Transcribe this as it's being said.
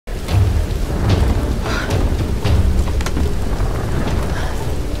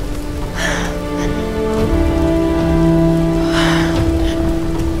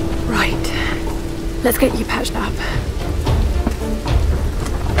Let's get you patched up.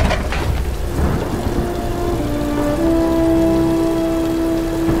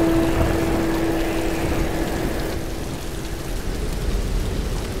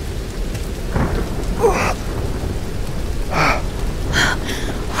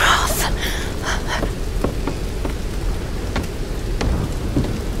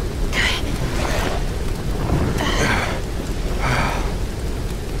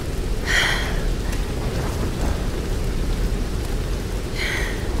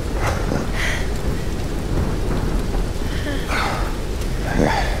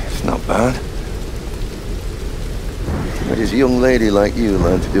 Where does a young lady like you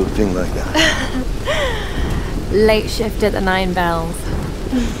learn to do a thing like that? Late shift at the 9 Bells.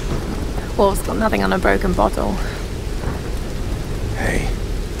 Wolf's got nothing on a broken bottle. Hey,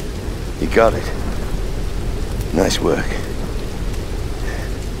 you got it. Nice work.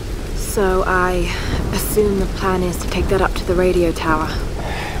 So I assume the plan is to take that up to the radio tower.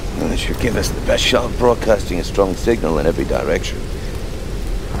 Well, it should give us the best shot of broadcasting a strong signal in every direction.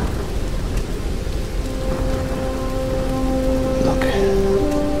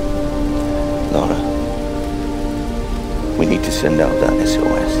 Lara, we need to send out that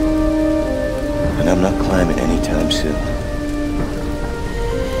SOS. And I'm not climbing anytime soon.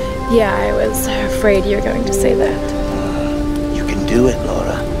 Yeah, I was afraid you were going to say that. You can do it,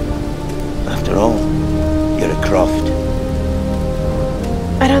 Lara. After all, you're a Croft.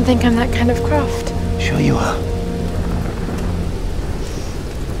 I don't think I'm that kind of Croft. Sure you are.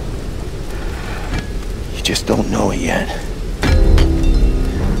 You just don't know it yet.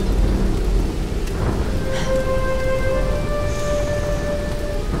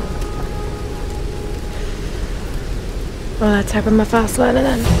 Well, let's hope I'm a fast learner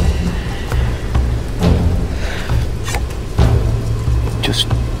then. Just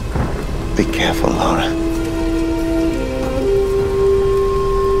be careful, Lara.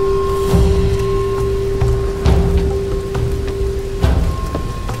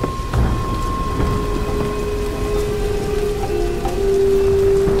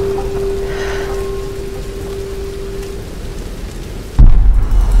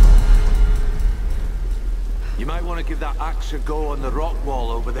 You might want to give that axe a go on the rock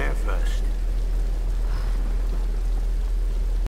wall over there first.